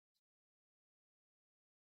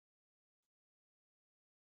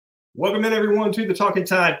Welcome in, everyone, to the Talkin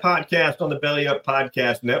Tide podcast on the Belly Up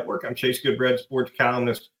Podcast Network. I'm Chase Goodbread, sports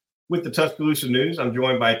columnist with the Tuscaloosa News. I'm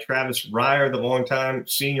joined by Travis Reier, the longtime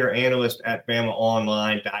senior analyst at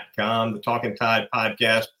BamaOnline.com. The Talkin Tide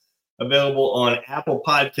podcast available on Apple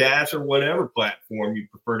Podcasts or whatever platform you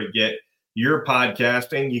prefer to get your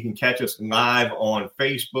podcasting. You can catch us live on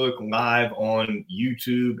Facebook, live on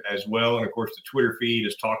YouTube as well. And, of course, the Twitter feed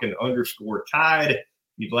is Talkin_Tide. If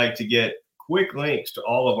you'd like to get quick links to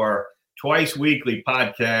all of our twice weekly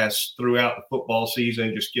podcasts throughout the football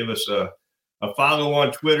season, just give us a follow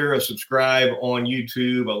on Twitter, a subscribe on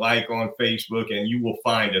YouTube, a like on Facebook, and you will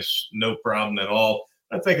find us. No problem at all.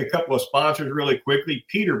 I think a couple of sponsors really quickly.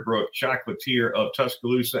 Peterbrook, chocolatier of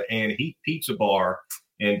Tuscaloosa, and Heat Pizza Bar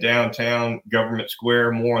in downtown Government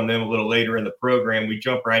Square. More on them a little later in the program. We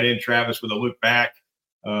jump right in, Travis, with a look back.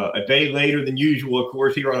 A day later than usual, of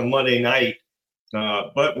course, here on a Monday night.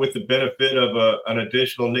 But with the benefit of an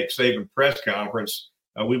additional Nick Saban press conference,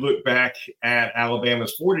 we look back at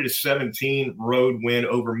Alabama's 40-17 road win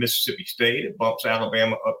over Mississippi State. It bumps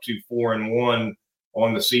Alabama up to 4-1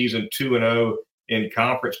 on the season, 2-0 in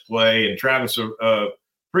conference play. And Travis, a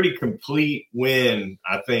pretty complete win,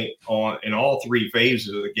 I think, in all three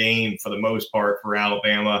phases of the game for the most part for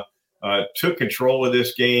Alabama. Took control of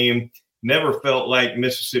this game. Never felt like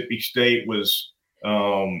Mississippi State was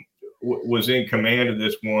in command of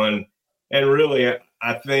this one. And really,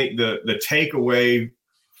 I think the takeaway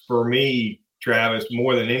for me, Travis,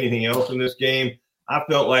 more than anything else in this game, I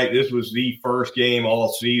felt like this was the first game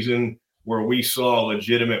all season where we saw a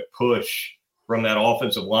legitimate push from that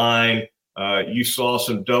offensive line. You saw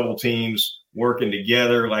some double teams working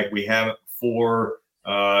together like we haven't before.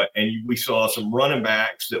 And we saw some running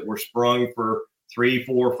backs that were sprung for 3,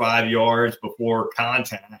 4, 5 yards before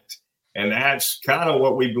contact. And that's kind of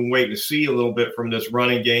what we've been waiting to see a little bit from this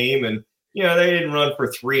running game. And, you know, they didn't run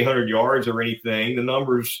for 300 yards or anything. The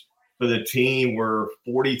numbers for the team were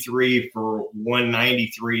 43 for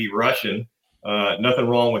 193 rushing. Nothing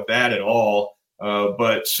wrong with that at all.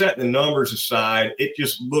 But setting the numbers aside, it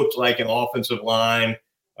just looked like an offensive line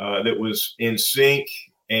that was in sync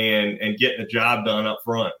and getting the job done up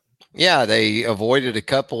front. Yeah, they avoided a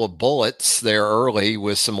couple of bullets there early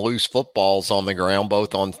with some loose footballs on the ground,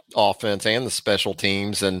 both on offense and the special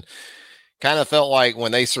teams, and kind of felt like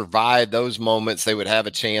when they survived those moments, they would have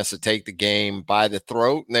a chance to take the game by the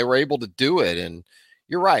throat, and they were able to do it. And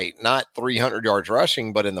you're right, not 300 yards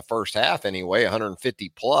rushing, but in the first half anyway,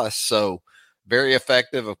 150 plus. So very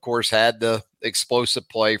effective. Of course, had the explosive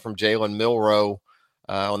play from Jalen Milroe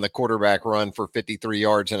on the quarterback run for 53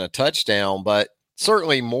 yards and a touchdown, but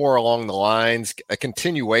certainly more along the lines, a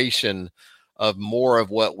continuation of more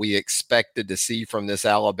of what we expected to see from this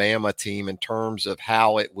Alabama team in terms of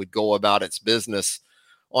how it would go about its business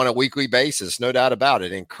on a weekly basis. No doubt about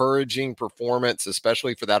it. Encouraging performance,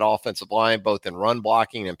 especially for that offensive line, both in run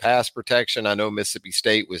blocking and pass protection. I know Mississippi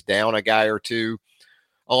State was down a guy or two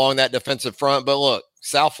along that defensive front, but look,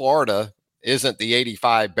 South Florida isn't the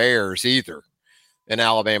 85 Bears either, and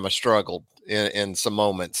Alabama struggled in some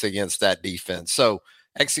moments against that defense. So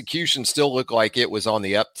execution still looked like it was on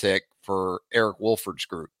the uptick for Eric Wolford's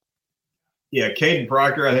group. Yeah, Caden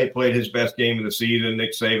Proctor, I think, played his best game of the season.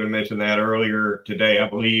 Nick Saban mentioned that earlier today, I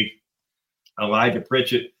believe. Elijah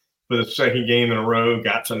Pritchett, for the second game in a row,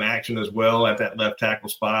 got some action as well at that left tackle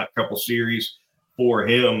spot, a couple series for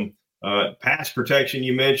him. Pass protection,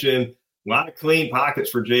 you mentioned, a lot of clean pockets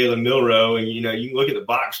for Jalen Milroe. And, you know, you can look at the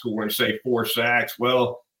box score and say 4 sacks.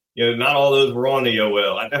 Well, you know, not all those were on the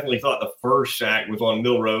OL. I definitely thought the first sack was on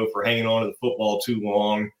Milroe for hanging on to the football too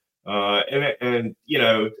long. And you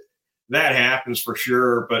know, that happens for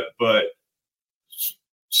sure. But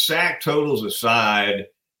sack totals aside,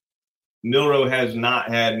 Milroe has not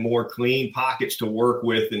had more clean pockets to work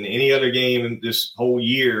with in any other game in this whole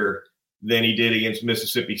year than he did against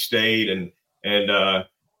Mississippi State. And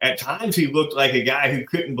at times he looked like a guy who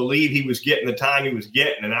couldn't believe he was getting the time he was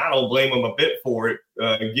getting. And I don't blame him a bit for it,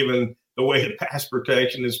 given the way the pass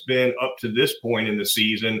protection has been up to this point in the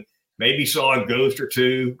season. Maybe saw a ghost or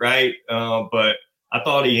two, right? But I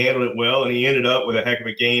thought he handled it well, and he ended up with a heck of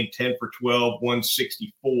a game, 10 for 12,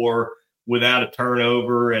 164 without a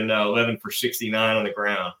turnover, and 11 for 69 on the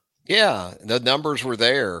ground. Yeah, the numbers were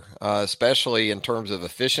there, especially in terms of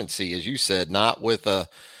efficiency, as you said, not with a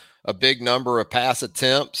big number of pass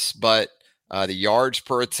attempts, but the yards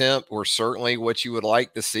per attempt were certainly what you would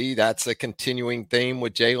like to see. That's a continuing theme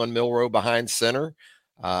with Jalen Milroe behind center.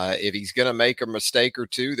 If he's going to make a mistake or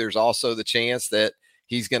two, there's also the chance that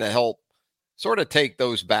he's going to help sort of take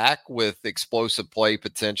those back with explosive play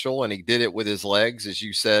potential. And he did it with his legs, as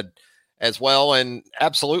you said, as well. And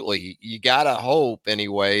absolutely, you got to hope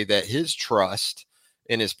anyway that his trust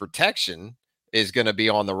in his protection is going to be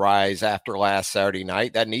on the rise after last Saturday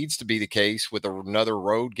night. That needs to be the case with another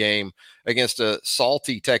road game against a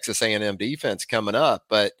salty Texas A&M defense coming up.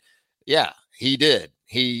 But yeah, he did.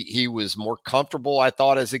 He was more comfortable, I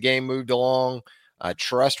thought, as the game moved along,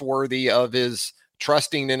 trustworthy of his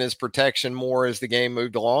trusting in his protection more as the game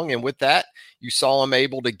moved along. And with that, you saw him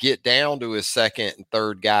able to get down to his second and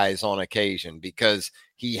third guys on occasion because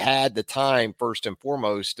he had the time, first and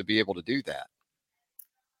foremost, to be able to do that.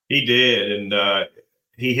 He did. And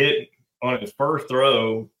he hit on his first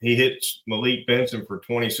throw, he hit Malik Benson for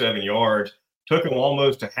 27 yards. Took him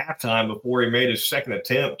almost to halftime before he made his second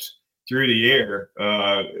attempt through the air.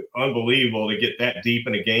 Unbelievable to get that deep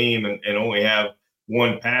in a game and only have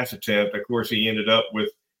one pass attempt. Of course, he ended up with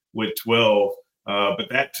 12. But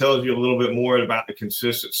that tells you a little bit more about the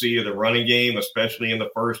consistency of the running game, especially in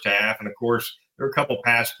the first half. And, of course, there were a couple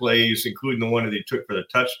pass plays, including the one that he took for the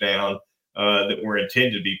touchdown, that were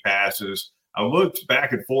intended to be passes. I looked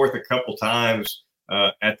back and forth a couple times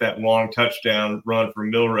at that long touchdown run for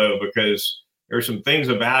Milroe because there's some things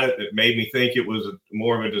about it that made me think it was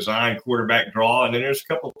more of a design quarterback draw. And then there's a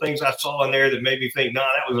couple of things I saw in there that made me think, that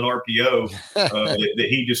was an RPO that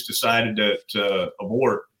he just decided to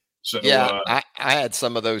abort. So yeah, I had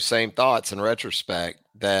some of those same thoughts in retrospect.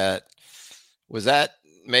 That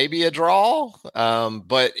maybe a draw,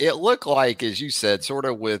 but it looked like, as you said, sort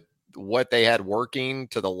of with what they had working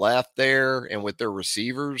to the left there and with their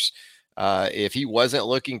receivers. If he wasn't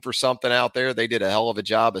looking for something out there, they did a hell of a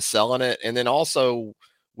job of selling it. And then also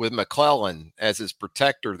with McClellan as his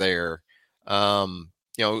protector there,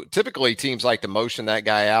 typically teams like to motion that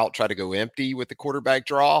guy out, try to go empty with the quarterback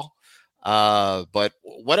draw. But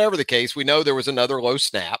whatever the case, we know there was another low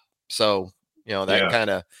snap. So, that kind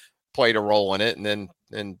of played a role in it. And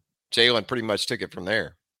then Jalen pretty much took it from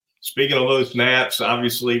there. Speaking of low snaps,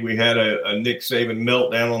 obviously we had a Nick Saban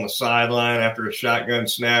meltdown on the sideline after a shotgun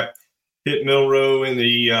snap hit Milroe in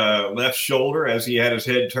the left shoulder as he had his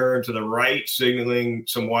head turned to the right, signaling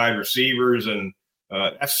some wide receivers. And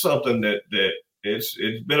that's something that it's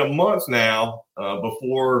been a month now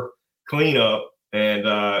before cleanup and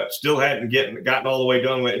still hadn't gotten all the way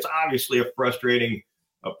done with. It's obviously a frustrating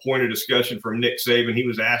point of discussion for Nick Saban. He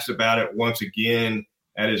was asked about it once again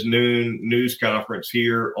at his noon news conference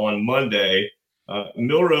here on Monday.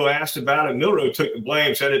 Milroe asked about it. Milroe took the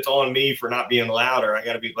blame, said it's on me for not being louder. I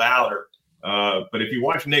got to be louder. But if you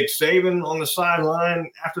watch Nick Saban on the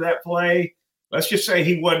sideline after that play, let's just say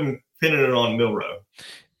he wasn't pinning it on Milroe.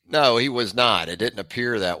 No, he was not. It didn't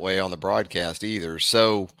appear that way on the broadcast either.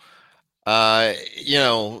 So,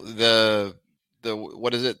 the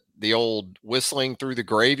what is it? The old whistling through the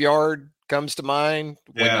graveyard comes to mind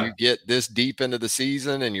when you get this deep into the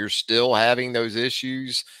season and you're still having those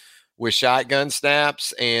issues with shotgun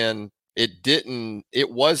snaps. And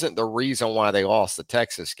it wasn't the reason why they lost the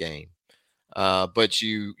Texas game. But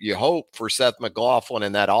you hope for Seth McLaughlin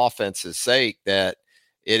and that offense's sake that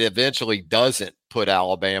it eventually doesn't put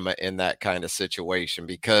Alabama in that kind of situation,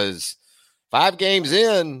 because 5 games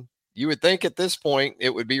in, you would think at this point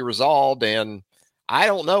it would be resolved. And I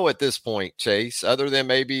don't know at this point, Chase, other than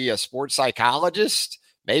maybe a sports psychologist,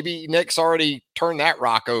 maybe Nick's already turned that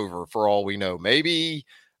rock over for all we know. Maybe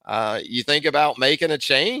you think about making a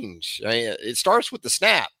change. I mean, it starts with the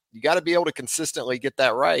snap. You got to be able to consistently get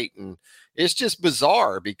that right. And it's just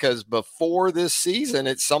bizarre because before this season,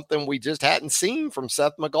 it's something we just hadn't seen from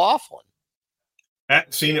Seth McLaughlin.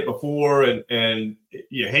 Hadn't seen it before, and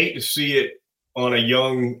you hate to see it on a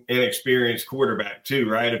young, inexperienced quarterback too,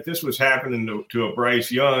 right? If this was happening to a Bryce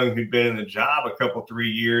Young who'd been in the job a couple, 3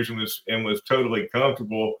 years and was totally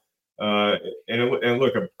comfortable, and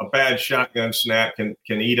look, a bad shotgun snap can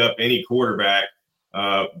eat up any quarterback.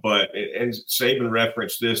 But Saban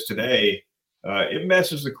referenced this today.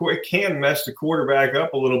 It can mess the quarterback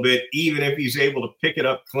up a little bit, even if he's able to pick it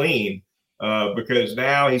up clean, because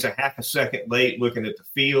now he's a half a second late looking at the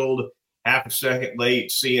field, half a second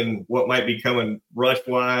late seeing what might be coming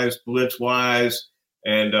rush-wise, blitz-wise.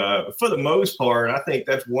 And for the most part, I think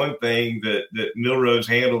that's one thing that Milroe's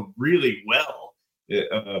handled really well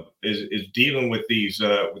is dealing with these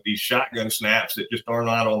shotgun snaps that just are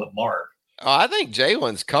not on the mark. I think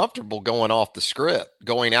Jalen's comfortable going off the script,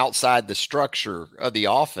 going outside the structure of the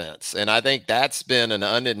offense. And I think that's been an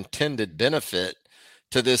unintended benefit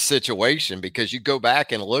to this situation, because you go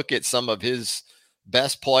back and look at some of his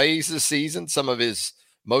best plays this season, some of his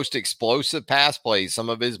most explosive pass plays, some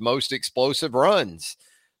of his most explosive runs.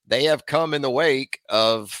 They have come in the wake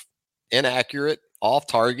of inaccurate,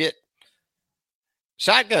 off-target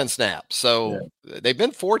shotgun snaps. So they've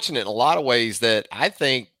been fortunate in a lot of ways that I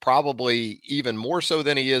think probably even more so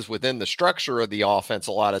than he is within the structure of the offense.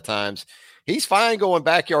 A lot of times he's fine going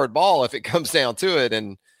backyard ball if it comes down to it.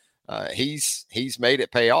 And he's made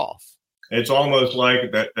it pay off. It's almost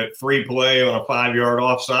like that free play on a 5-yard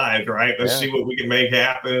offside, right? Let's see what we can make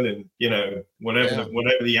happen. And,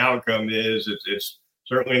 whatever the outcome is, it's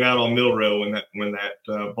certainly not on Milrow when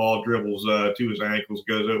that ball dribbles to his ankles,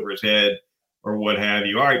 goes over his head, or what have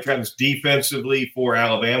you. All right, Travis, defensively for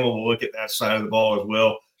Alabama, we'll look at that side of the ball as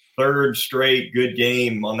well. Third straight good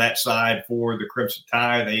game on that side for the Crimson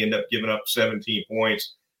Tide. They end up giving up 17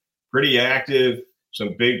 points. Pretty active,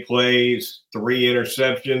 some big plays, 3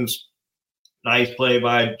 interceptions. Nice play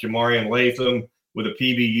by Jamarian Latham with a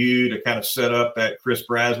PBU to kind of set up that Chris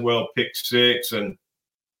Braswell pick 6. And,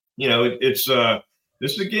 this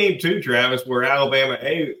is a game too, Travis, where Alabama,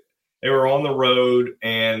 they were on the road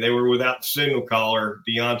and they were without the signal caller,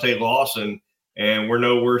 Deontay Lawson, and we're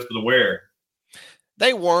no worse for the wear.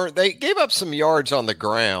 They weren't. They gave up some yards on the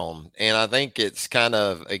ground, and I think it's kind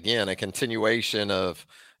of, again, a continuation of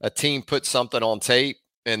a team put something on tape,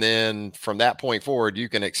 and then from that point forward, you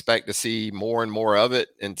can expect to see more and more of it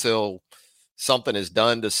until something is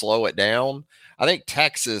done to slow it down. I think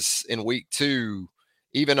Texas in week 2,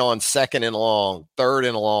 even on 2nd and long, 3rd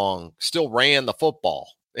and long, still ran the football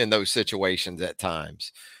in those situations at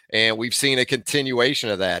times. And we've seen a continuation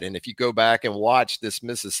of that. And if you go back and watch this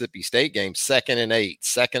Mississippi State game, 2nd and 8,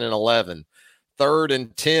 2nd and 11, 3rd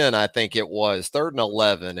and 10, I think it was, 3rd and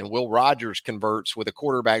 11. And Will Rogers converts with a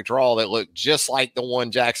quarterback draw that looked just like the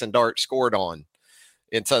one Jackson Dart scored on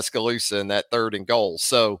in Tuscaloosa in that 3rd and goal.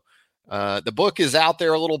 So the book is out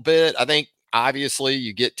there a little bit. I think obviously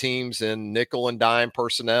you get teams in nickel and dime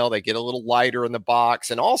personnel. They get a little lighter in the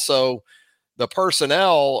box. And also the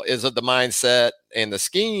personnel is of the mindset and the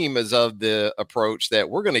scheme is of the approach that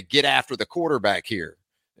we're going to get after the quarterback here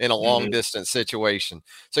in a long distance situation.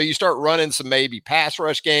 So you start running some maybe pass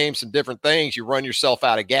rush games, some different things. You run yourself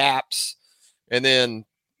out of gaps, and then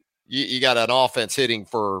you got an offense hitting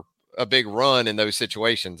for a big run in those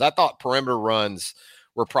situations. I thought perimeter runs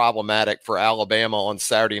were problematic for Alabama on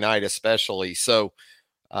Saturday night, especially. So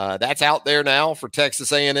that's out there now for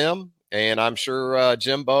Texas A&M, and I'm sure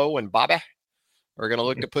Jimbo and Bobby are going to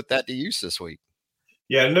look to put that to use this week.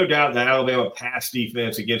 Yeah, no doubt the Alabama pass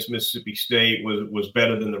defense against Mississippi State was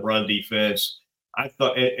better than the run defense. I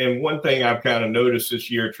thought, and one thing I've kind of noticed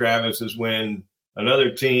this year, Travis, is when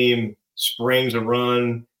another team springs a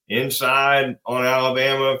run inside on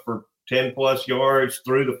Alabama for 10 plus yards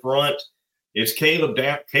through the front, it's Caleb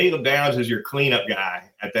Downs is your cleanup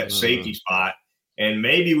guy at that safety spot. And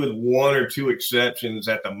maybe with 1 or 2 exceptions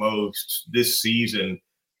at the most this season,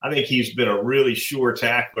 I think he's been a really sure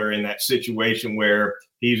tackler in that situation where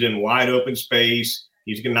he's in wide open space.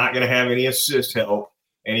 He's not going to have any assist help,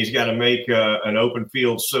 and he's got to make an open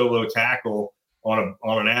field solo tackle on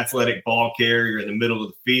an athletic ball carrier in the middle of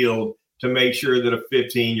the field to make sure that a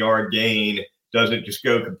 15-yard gain doesn't just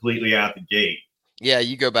go completely out the gate. Yeah,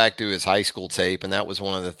 you go back to his high school tape, and that was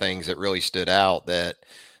one of the things that really stood out, that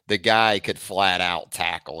the guy could flat out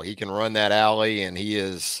tackle. He can run that alley, and he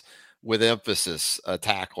is – with emphasis, a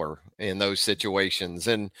tackler in those situations.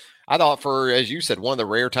 And I thought as you said, one of the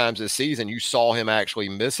rare times this season, you saw him actually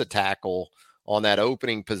miss a tackle on that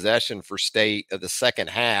opening possession for State of the second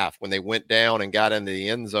half when they went down and got into the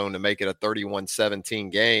end zone to make it a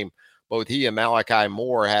 31-17 game. Both he and Malachi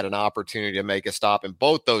Moore had an opportunity to make a stop, and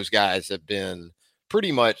both those guys have been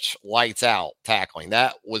pretty much lights out tackling.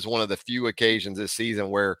 That was one of the few occasions this season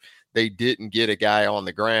where they didn't get a guy on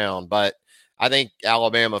the ground. But I think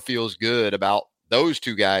Alabama feels good about those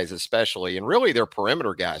 2 guys especially, and really their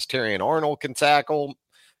perimeter guys. Terrion Arnold can tackle.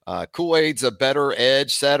 Kool-Aid's a better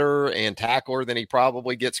edge setter and tackler than he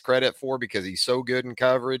probably gets credit for because he's so good in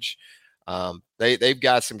coverage. They've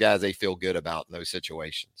got some guys they feel good about in those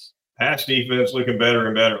situations. Pass defense looking better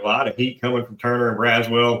and better. A lot of heat coming from Turner and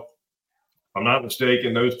Braswell. If I'm not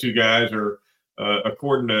mistaken, those 2 guys are,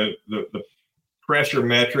 according to the pressure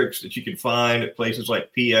metrics that you can find at places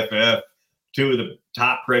like PFF, 2 of the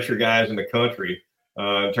top pressure guys in the country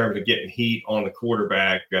in terms of getting heat on the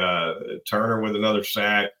quarterback. Turner with another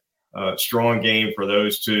sack, strong game for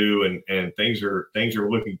those 2, and things are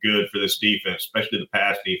looking good for this defense, especially the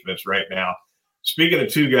pass defense right now. Speaking of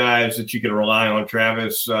 2 guys that you can rely on,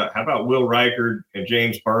 Travis, how about Will Reichard and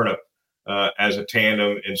James Burnip as a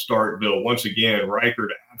tandem in Starkville? Once again, Reichard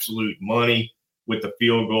absolute money with the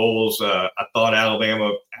field goals. I thought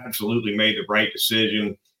Alabama absolutely made the right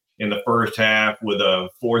decision in the first half with a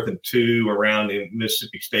 4th and 2 around the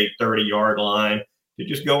Mississippi State 30-yard line to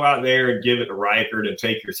just go out there and give it to Reichard and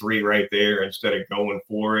take your three right there instead of going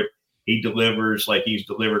for it. He delivers like he's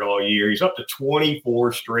delivered all year. He's up to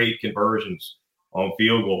 24 straight conversions on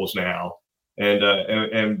field goals now.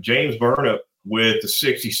 And James Burnip with the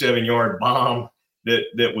 67-yard bomb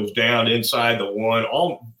that was down inside the one,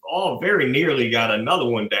 all very nearly got another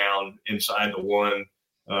one down inside the one.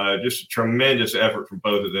 Just a tremendous effort from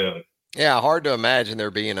both of them. Yeah, hard to imagine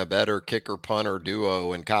there being a better kicker punter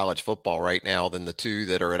duo in college football right now than the two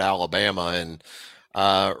that are at Alabama. And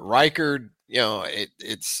Reichard,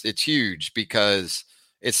 it's huge because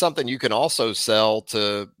it's something you can also sell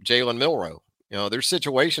to Jalen Milroe. There's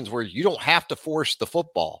situations where you don't have to force the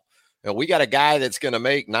football. We got a guy that's going to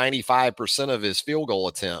make 95% of his field goal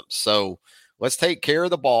attempts. So let's take care of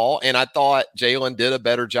the ball. And I thought Jalen did a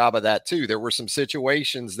better job of that too. There were some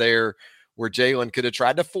situations there where Jalen could have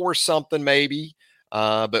tried to force something maybe,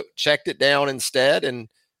 but checked it down instead and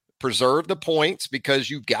preserved the points because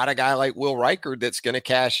you've got a guy like Will Reichard that's going to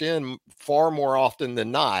cash in far more often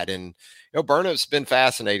than not. And, Burnip's been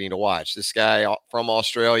fascinating to watch. This guy from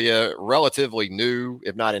Australia, relatively new,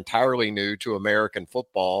 if not entirely new to American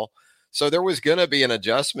football. So there was going to be an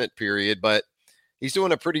adjustment period, but he's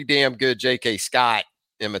doing a pretty damn good J.K. Scott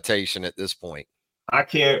imitation at this point. I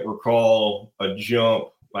can't recall a jump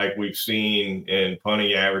like we've seen in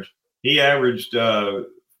punting average. He averaged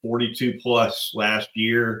 42 plus last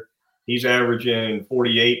year. He's averaging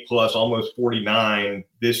 48 plus, almost 49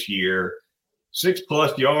 this year.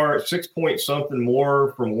 6+ yards, 6 point something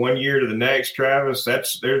more from one year to the next, Travis.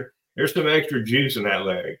 There's some extra juice in that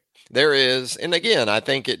leg. There is. And again, I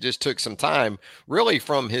think it just took some time. Really,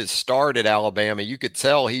 from his start at Alabama, you could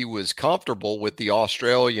tell he was comfortable with the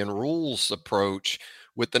Australian rules approach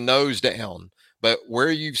with the nose down. But where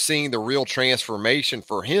you've seen the real transformation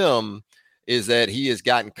for him is that he has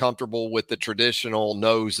gotten comfortable with the traditional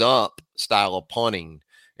nose up style of punting.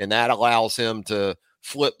 And that allows him to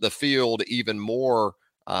flip the field even more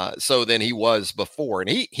so than he was before. And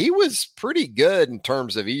he was pretty good in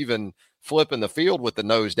terms of even flipping the field with the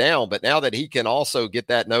nose down. But now that he can also get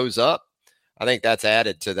that nose up, I think that's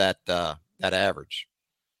added to that average.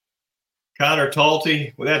 Connor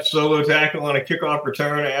Talty with that solo tackle on a kickoff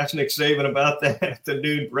return. I asked Nick Saban about that at the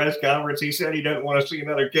noon press conference. He said he doesn't want to see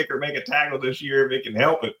another kicker make a tackle this year if he can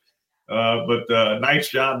help it. But nice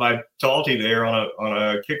job by Talty there on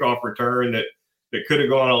a kickoff return that could have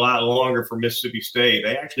gone a lot longer for Mississippi State.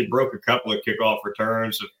 They actually broke a couple of kickoff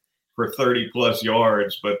returns for 30+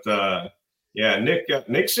 yards. But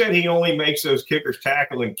Nick said he only makes those kickers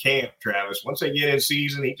tackle in camp, Travis. Once they get in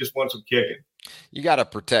season, he just wants them kicking. You got to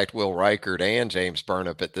protect Will Reichard and James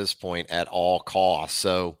Burnip at this point at all costs.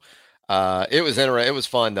 So it was interesting. It was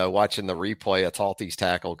fun, though, watching the replay of Talty's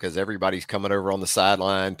tackle because everybody's coming over on the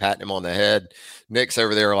sideline, patting him on the head. Nick's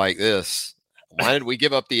over there like this. Why did we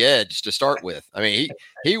give up the edge to start with? I mean,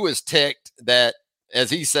 he was ticked that, as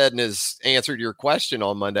he said in his answer to your question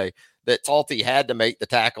on Monday, that Talty had to make the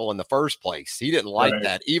tackle in the first place. He didn't like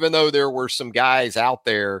that, even though there were some guys out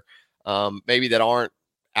there maybe that aren't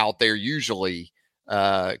out there usually.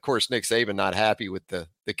 Of course, Nick Saban not happy with the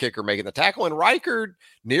kicker making the tackle. And Reichard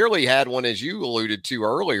nearly had one, as you alluded to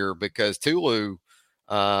earlier, because Tulu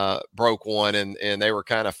broke one, and they were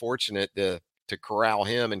kind of fortunate to corral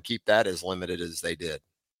him and keep that as limited as they did.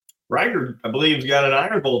 Reichard, I believe, has got an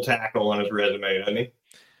Iron Bowl tackle on his resume, doesn't he?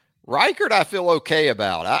 Reichard, I feel okay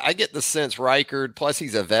about. I get the sense Reichard, plus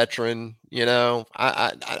he's a veteran,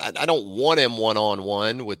 I don't want him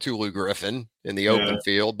one-on-one with Tulu Griffin in the open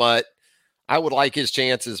field, but I would like his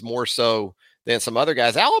chances more so than some other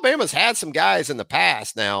guys. Alabama's had some guys in the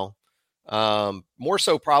past now, more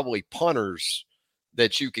so probably punters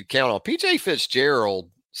that you could count on. P.J.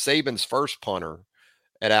 Fitzgerald, Saban's first punter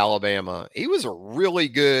at Alabama, he was a really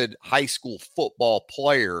good high school football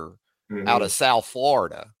player out of South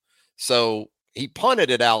Florida. So he punted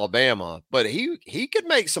at Alabama, but he could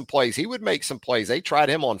make some plays. He would make some plays. They tried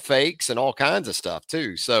him on fakes and all kinds of stuff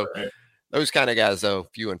too. So those kind of guys, though,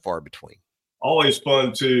 few and far between. Always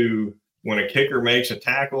fun too when a kicker makes a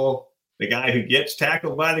tackle. The guy who gets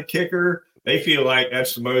tackled by the kicker, they feel like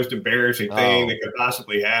that's the most embarrassing thing that could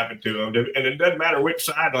possibly happen to them. And it doesn't matter which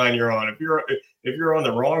sideline you're on. If you're on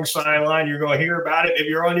the wrong sideline, you're going to hear about it. If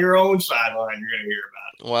you're on your own sideline, you're going to hear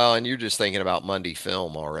about it. Well, and you're just thinking about Monday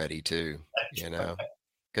film already too,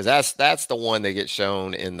 because that's the one that gets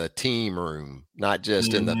shown in the team room, not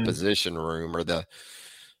just in the position room or the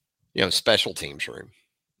special teams room.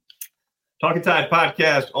 Talkin Tide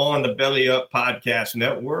podcast on the Belly Up Podcast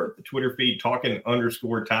Network, the Twitter feed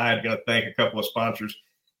Talkin_Tide. Going to thank a couple of sponsors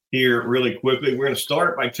here really quickly. We're going to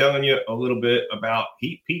start by telling you a little bit about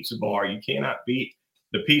Heat Pizza Bar. You cannot beat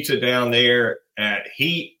the pizza down there at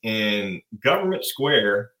Heat in Government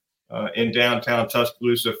Square in downtown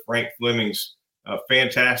Tuscaloosa. Frank Fleming's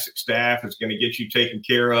fantastic staff is going to get you taken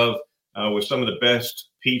care of with some of the best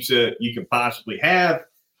pizza you can possibly have.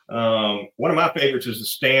 One of my favorites is the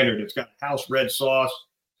standard. It's got house red sauce,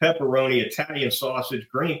 pepperoni, Italian sausage,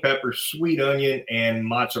 green pepper, sweet onion, and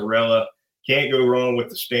mozzarella. Can't go wrong with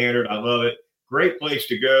the standard. I love it. Great place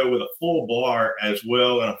to go with a full bar as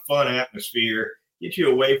well and a fun atmosphere. Get you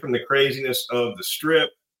away from the craziness of the strip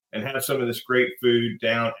and have some of this great food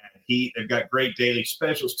down at Heat. They've got great daily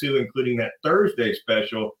specials too, including that Thursday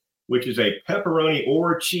special, which is a pepperoni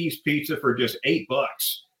or cheese pizza for just $8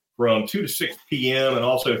 from 2 to 6 p.m. and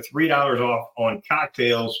also $3 off on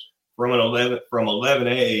cocktails from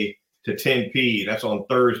 11A to 10p. That's on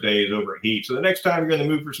Thursdays over at Heat. So the next time you're in the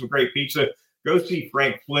mood for some great pizza, go see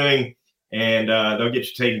Frank Fleming, and they'll get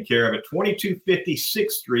you taken care of at 2250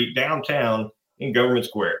 6th Street downtown in Government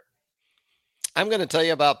Square. I'm going to tell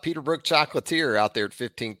you about Peterbrook Chocolatier out there at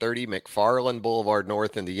 1530 McFarland Boulevard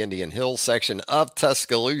North in the Indian Hills section of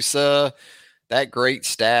Tuscaloosa. That great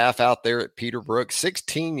staff out there at Peterbrook,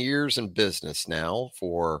 16 years in business now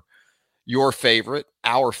for our favorite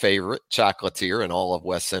chocolatier in all of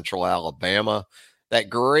West Central Alabama. That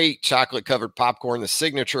great chocolate-covered popcorn, the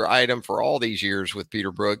signature item for all these years with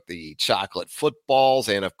Peterbrook, the chocolate footballs,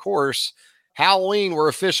 and, of course, Halloween. We're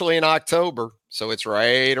officially in October, so it's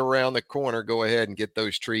right around the corner. Go ahead and get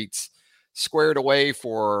those treats squared away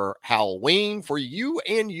for Halloween for you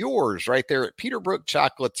and yours right there at Peterbrook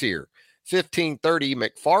Chocolatier, 1530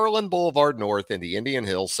 McFarland Boulevard North in the Indian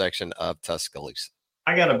Hills section of Tuscaloosa.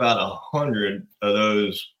 I got about 100 of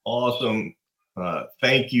those awesome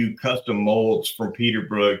thank you custom molds from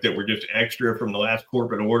Peterbrook that were just extra from the last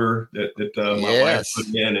corporate order that my wife put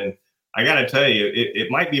in. And I got to tell you, it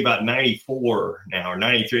might be about 94 now or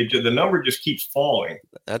 93. The number just keeps falling.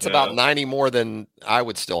 That's about 90 more than I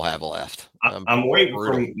would still have left. I'm waiting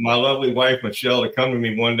for my lovely wife, Michelle, to come to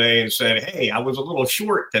me one day and say, hey, I was a little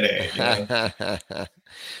short today.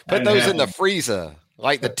 Put those in the freezer.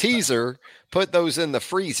 Like the teaser, put those in the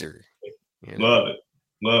freezer. Love it.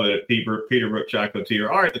 Love it at Peterbrook Chocolatier.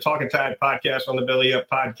 All right, the Talkin Tide podcast on the Belly Up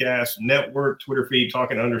Podcast Network, Twitter feed,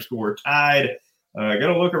 Talkin_Tide. Going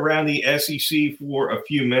to look around the SEC for a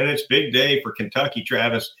few minutes. Big day for Kentucky,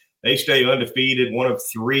 Travis. They stay undefeated, one of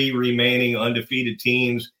 3 remaining undefeated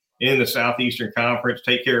teams in the Southeastern Conference.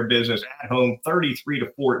 Take care of business at home,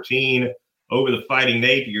 33-14 over the Fighting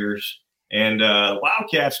Napiers. And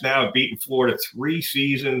Wildcats now have beaten Florida 3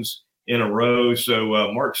 seasons in a row.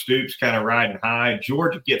 So Mark Stoops kind of riding high.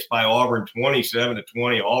 Georgia gets by Auburn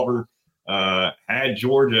 27-20. Auburn had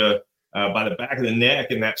Georgia by the back of the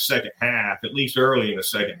neck in that second half, at least early in the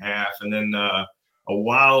second half. And then a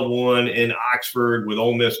wild one in Oxford with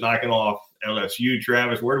Ole Miss knocking off LSU.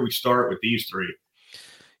 Travis, where do we start with these 3?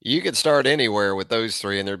 You could start anywhere with those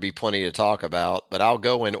 3, and there'd be plenty to talk about. But I'll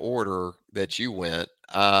go in order that you went.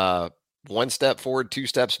 1 step forward, 2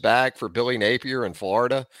 steps back for Billy Napier in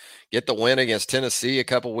Florida. Get the win against Tennessee a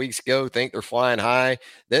couple weeks ago. Think they're flying high.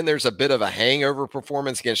 Then there's a bit of a hangover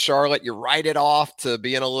performance against Charlotte. You write it off to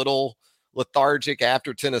being a little lethargic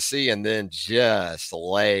after Tennessee, and then just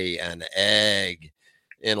lay an egg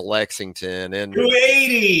in Lexington. And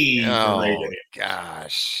 280. Oh,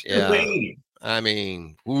 gosh. Yeah. 280. I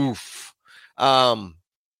mean, oof. And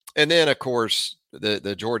then, of course,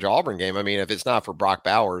 the Georgia-Auburn game. I mean, if it's not for Brock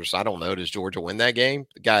Bowers, I don't know. Does Georgia win that game?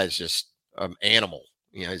 The guy is just an animal.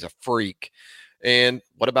 You know, he's a freak. And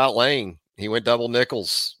what about Lane? He went double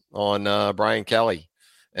nickels on Brian Kelly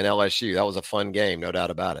and LSU. That was a fun game, no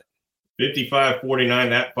doubt about it. 55-49,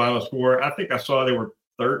 that final score. I think I saw there were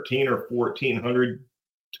 13 or 1,400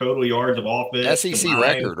 total yards of offense. SEC combined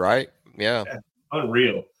record, right? Yeah.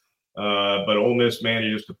 Unreal. But Ole Miss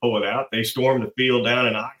manages to pull it out. They stormed the field down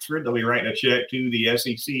in Oxford. They'll be writing a check to the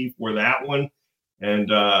SEC for that one. And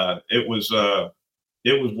it was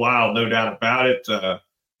wild, no doubt about it. A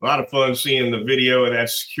lot of fun seeing the video of that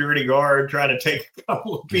security guard trying to take a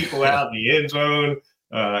couple of people out in the end zone,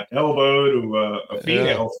 elbow to a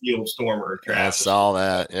female field stormer. Travis. I saw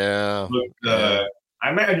that, yeah. Look, I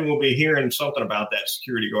imagine we'll be hearing something about that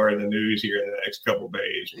security guard in the news here in the next couple of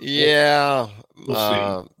days. Yeah,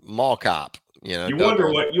 we'll see. Mall cop. You know, you wonder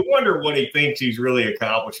what he thinks he's really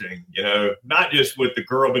accomplishing. You know, not just with the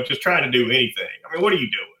girl, but just trying to do anything. I mean, what are you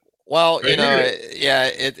doing? Well, you know,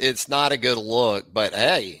 it's not a good look. But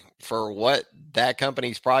hey, for what that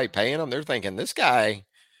company's probably paying him, they're thinking this guy.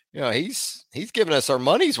 You know, he's giving us our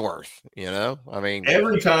money's worth, you know. I mean,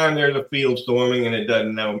 every time there's a field storming and it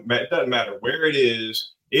doesn't matter where it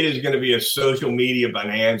is going to be a social media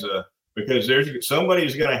bonanza because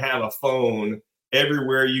somebody's going to have a phone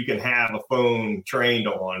everywhere you can have a phone trained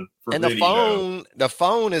on for and video. the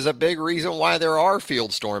phone is a big reason why there are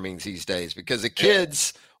field stormings these days, because the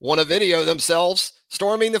kids want to video themselves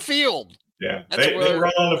storming the field. Yeah, That's they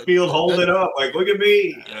run on the field, hold it up, like, look at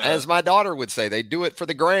me. As my daughter would say, they do it for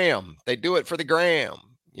the gram. They do it for the gram,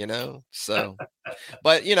 So,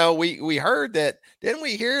 but we heard that. Didn't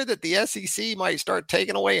we hear that the SEC might start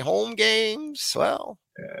taking away home games? Well,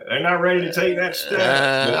 they're not ready to take that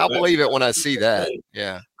step. I'll believe it when I see that.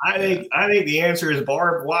 Yeah, I think the answer is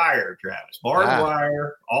barbed wire, Travis. Barbed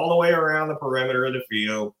wire all the way around the perimeter of the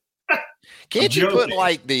field. Can't you put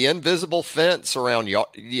like the invisible fence around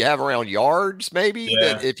you have around yards, maybe?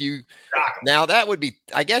 Yeah. That if you now that would be,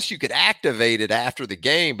 I guess you could activate it after the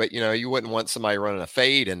game, but you wouldn't want somebody running a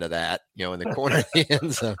fade into that, in the corner of the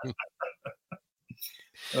end zone.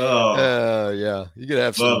 Yeah, you could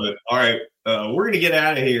have love it. All right, we're going to get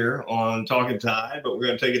out of here on Talkin Tide, but we're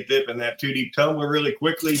going to take a dip in that 2 deep tumbler really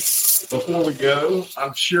quickly before we go.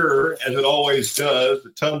 I'm sure, as it always does,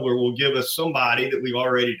 the tumbler will give us somebody that we've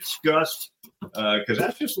already discussed, because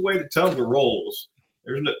that's just the way the tumbler rolls.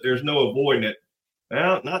 There's no avoiding it.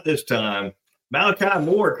 Well, not this time. Malachi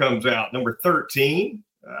Moore comes out, number 13,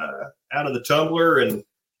 out of the tumbler. And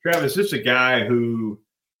Travis, this is a guy who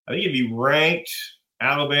I think if you ranked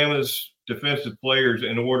Alabama's defensive players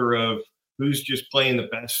in order of who's just playing the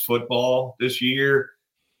best football this year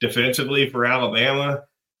defensively for Alabama,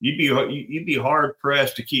 you'd be hard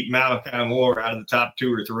pressed to keep Malachi Moore out of the top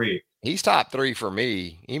 2 or 3. He's top 3 for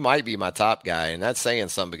me. He might be my top guy, and that's saying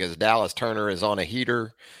something because Dallas Turner is on a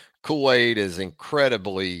heater. Kool-Aid is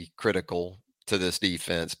incredibly critical to this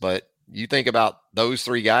defense, but you think about those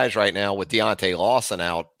 3 guys right now with Deontay Lawson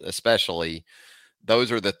out, especially.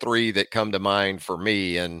 Those are the 3 that come to mind for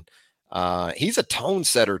me. And he's a tone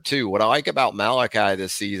setter too. What I like about Malachi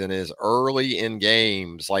this season is early in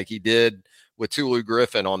games, like he did with Tulu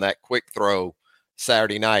Griffin on that quick throw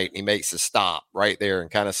Saturday night, he makes a stop right there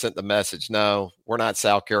and kind of sent the message, no, we're not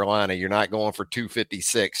South Carolina. You're not going for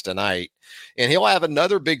 256 tonight. And he'll have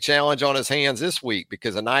another big challenge on his hands this week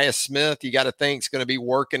because Aniyah Smith, you got to think, is going to be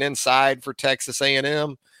working inside for Texas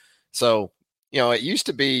A&M. So, it used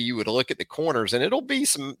to be you would look at the corners and there'll be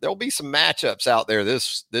some matchups out there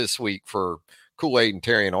this week for Kool-Aid and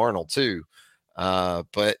Terrion Arnold too.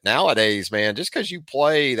 But nowadays, man, just because you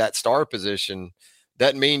play that star position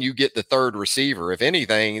doesn't mean you get the third receiver. If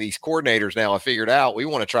anything, these coordinators now have figured out we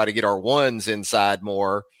want to try to get our ones inside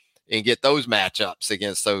more and get those matchups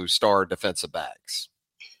against those star defensive backs.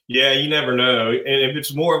 Yeah, you never know. And if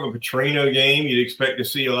it's more of a Petrino game, you'd expect to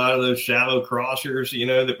see a lot of those shallow crossers,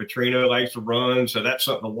 that Petrino likes to run. So that's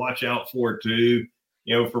something to watch out for too.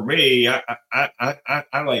 For me, I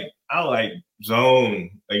like zone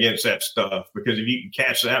against that stuff because if you can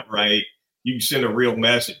catch that right, you can send a real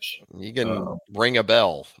message. You can ring a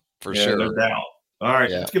bell for sure. No doubt. All right,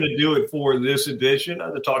 that's going to do it for this edition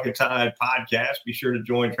of the Talkin Tide podcast. Be sure to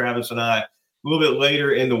join Travis and I a little bit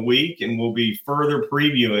later in the week, and we'll be further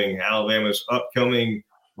previewing Alabama's upcoming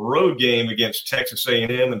road game against Texas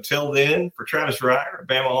A&M. Until then, for Travis Reier,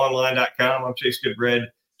 BamaOnline.com, I'm Chase Goodbread,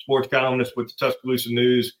 sports columnist with the Tuscaloosa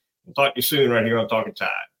News. We'll talk to you soon right here on Talkin Tide.